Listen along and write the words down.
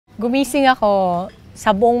Gumising ako,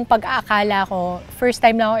 sa buong pag-aakala ko, first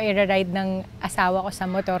time lang ako i-ride ng asawa ko sa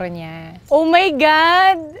motor niya. Oh my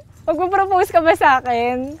God! Magpo-propose ka ba sa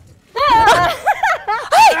akin?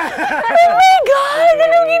 Ay! Oh my God!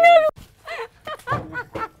 Anong ginagawa?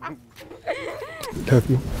 Love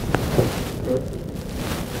you.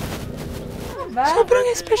 Sobrang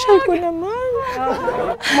special ko naman.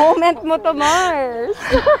 Moment mo to, Mars.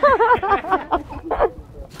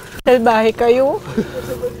 Salbahe kayo.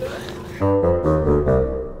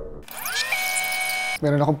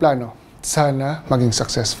 Meron akong plano. Sana maging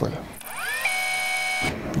successful.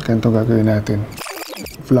 Ganito gagawin natin.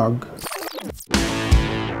 Vlog.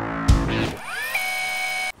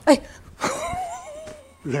 Ay!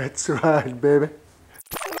 Let's ride, baby.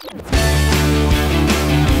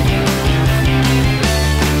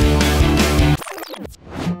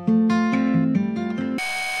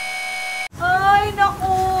 Ay,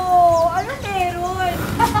 naku! Ano meron?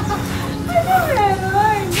 Ano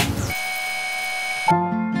meron?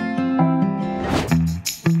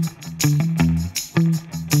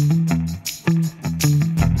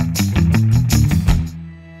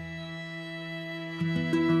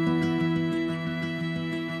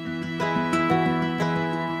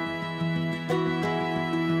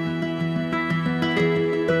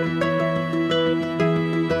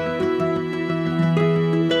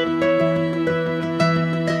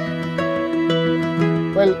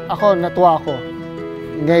 Well, ako, natuwa ako.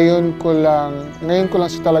 Ngayon ko lang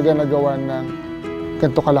siya talaga nagawa ng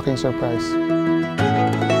ganito kalaking surprise.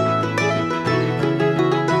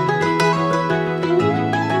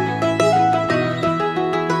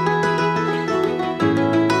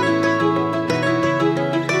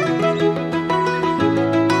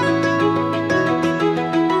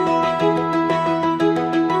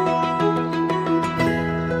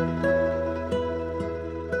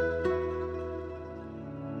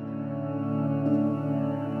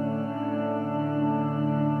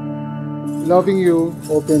 Loving you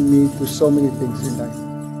opened me to so many things in life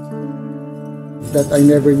that I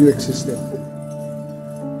never knew existed.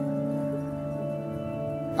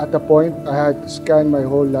 At a point, I had to scan my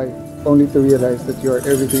whole life only to realize that you are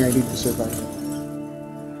everything I need to survive.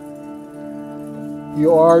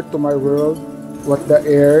 You are to my world what the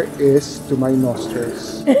air is to my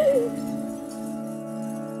nostrils.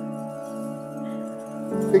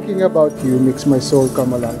 Thinking about you makes my soul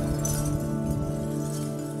come alive.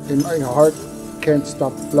 And my heart can't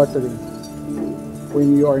stop fluttering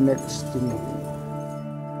when you are next to me.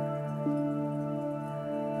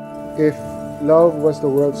 If love was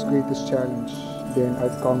the world's greatest challenge, then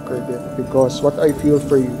I've conquered it because what I feel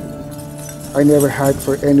for you, I never had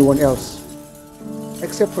for anyone else,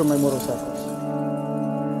 except for my motorcycles.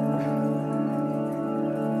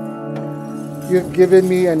 You've given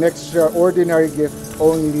me an extraordinary gift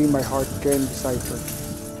only my heart can decipher.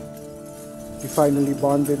 You finally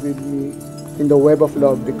bonded with me in the web of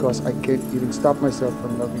love because I can't even stop myself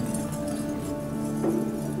from loving you.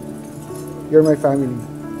 You're my family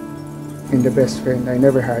and the best friend I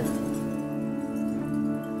never had.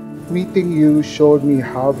 Meeting you showed me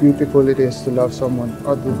how beautiful it is to love someone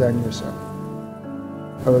other than yourself.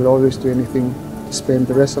 I will always do anything to spend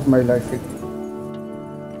the rest of my life with you.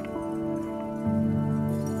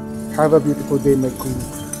 Have a beautiful day, my queen.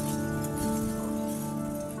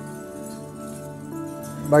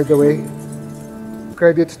 By the way,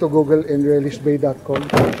 credits to Google and relishbay.com.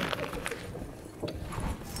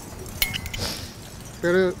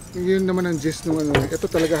 Pero yun naman ang gist nung ano, ito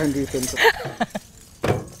talaga handwritten to.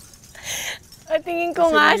 Tingin ko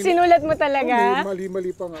nga, sinulat mo talaga.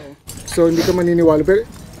 Mali-mali pa nga. So hindi ka maniniwala, pero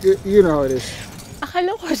you know how it is.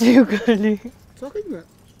 Akala ko sa'yo galing. Sa akin nga.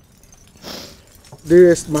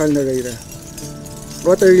 Dearest Mahal na Reyna,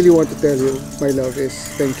 what I really want to tell you, my love, is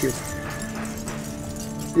thank you.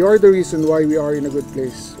 You are the reason why we are in a good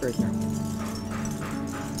place right now.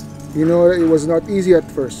 You know, it was not easy at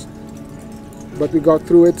first, but we got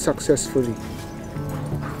through it successfully.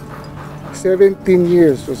 17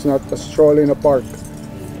 years was not a stroll in a park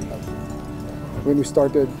when we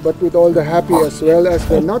started, but with all the happy as well as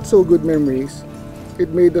the not so good memories,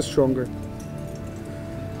 it made us stronger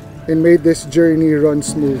and made this journey run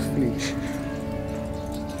smoothly.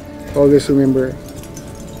 Always remember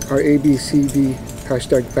our ABCD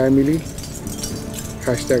hashtag family,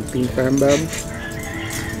 hashtag team fambam,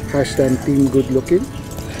 hashtag team good looking,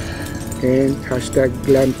 and hashtag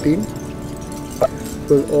glam team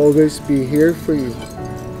will always be here for you.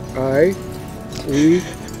 We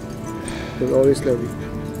will always love you.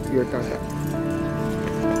 Your Tata.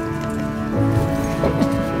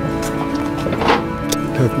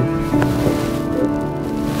 Love you.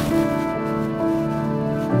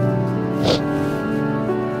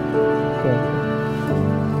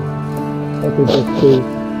 Happy birthday.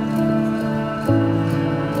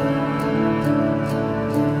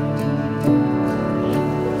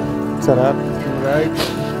 Sarap. Right.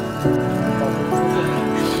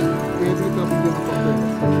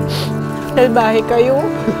 Salbahe kayo.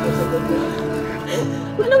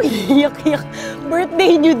 Anong iyak-iyak?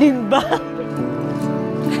 Birthday niyo din ba?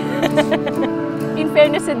 In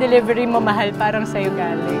fairness sa delivery mo, Mahal, parang sa'yo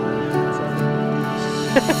galing.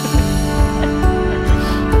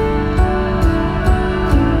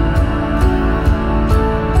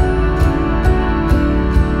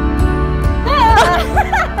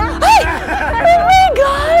 Ay! Oh my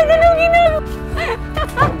God! Anong ginagawa?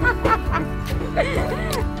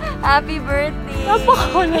 Happy birthday!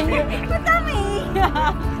 Napakawalan niya. Ba't kami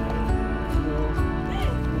iiyak?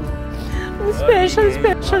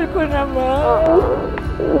 Special ko naman.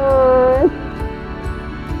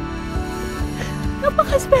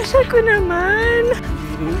 Napaka-special ko naman.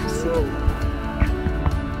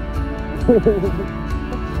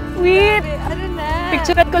 Wait! Ano na?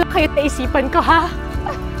 Picturean ko lang kayo sa isipan ko, ha?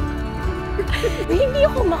 Hindi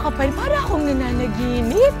ako makapal. Para akong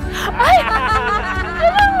nananaginip. Ay!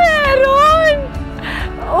 Ano meron?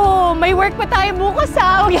 Oh, may work pa tayo bukas,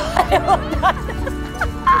 ha?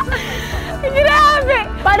 Grabe!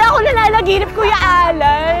 Para ako nananaginip, Kuya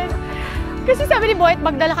Alan. Kasi sabi ni Boyet,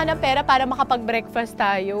 magdala ka ng pera para makapag-breakfast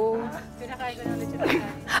tayo.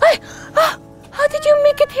 Ay! Ah! How did you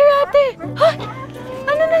make it here, ate? Ha?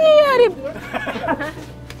 Ano nangyayari?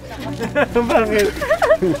 Bakit?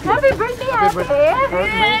 Happy birthday, ate! Happy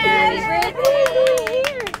birthday!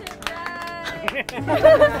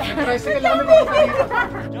 Tricycle lang naman ako dito.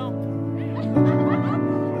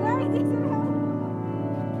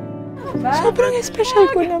 Sobrang special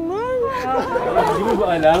ko naman. Hindi mo ba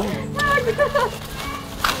alam?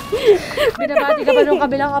 Binabati ka ba nung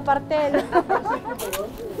kabilang kapartel?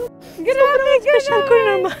 Sobrang special ko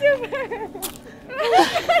naman.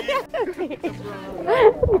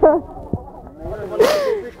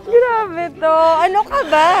 Grabe to. Ano ka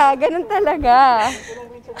ba? Ganun talaga.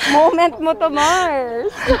 Moment mo to,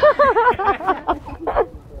 Mars.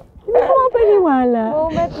 Hindi ko mapaniwala.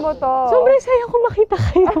 Moment mo to. Sobrang saya ko makita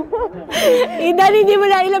kayo. Idan, hindi mo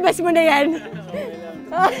na ilabas mo na yan.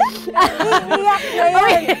 Iiyak na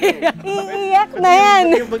yan. Iiyak na yan.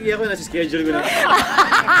 Yung pag-iyak ko, nasa schedule ko na.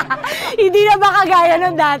 Hindi na ba kagaya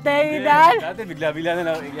ng dati, Idan? Dati, bigla-bigla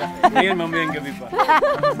na iyak. Ngayon, mamayang gabi pa.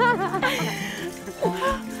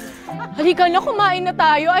 Halika na, kumain na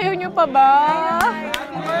tayo. Ayaw niyo pa ba?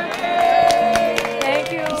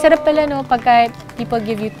 Thank you. Sarap pala, no, pagka people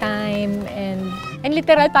give you time and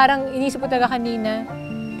literal, parang inisip ko talaga kanina,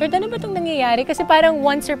 Lord, ano ba itong nangyayari? Kasi parang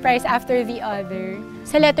one surprise after the other.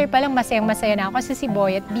 Sa letter pa lang, masayang-masaya na ako. Kasi si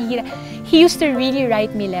Boyet, bihira. He used to really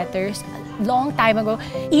write me letters long time ago.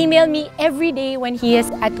 Email me every day when he is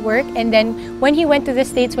at work. And then when he went to the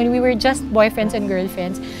States, when we were just boyfriends and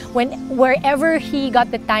girlfriends, wherever he got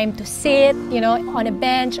the time to sit, you know, on a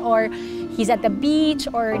bench or he's at the beach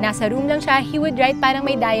or nasa room lang siya, he would write parang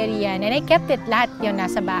may diary yan. And I kept it lahat yung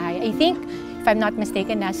nasa bahay. I think, if I'm not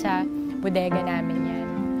mistaken, nasa bodega namin yan.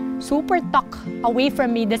 Super tucked away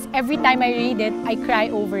from me. That's every time I read it, I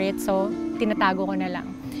cry over it. So, tinatago ko na lang.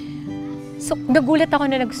 So, nagulat ako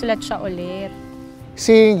na nagsulat siya ulit.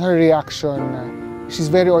 Seeing her reaction,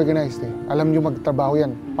 she's very organized eh. Alam niyo magtrabaho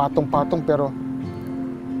yan. Patong-patong pero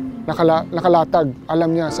nakalatag.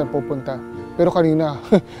 Alam niya saan pupunta. Pero kanina,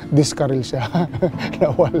 discarrel siya.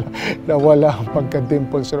 nawala ang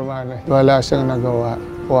pagka-Dimples Romana. Wala siyang nagawa.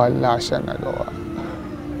 Wala siyang nagawa.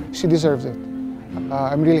 She deserves it.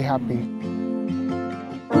 I'm really happy.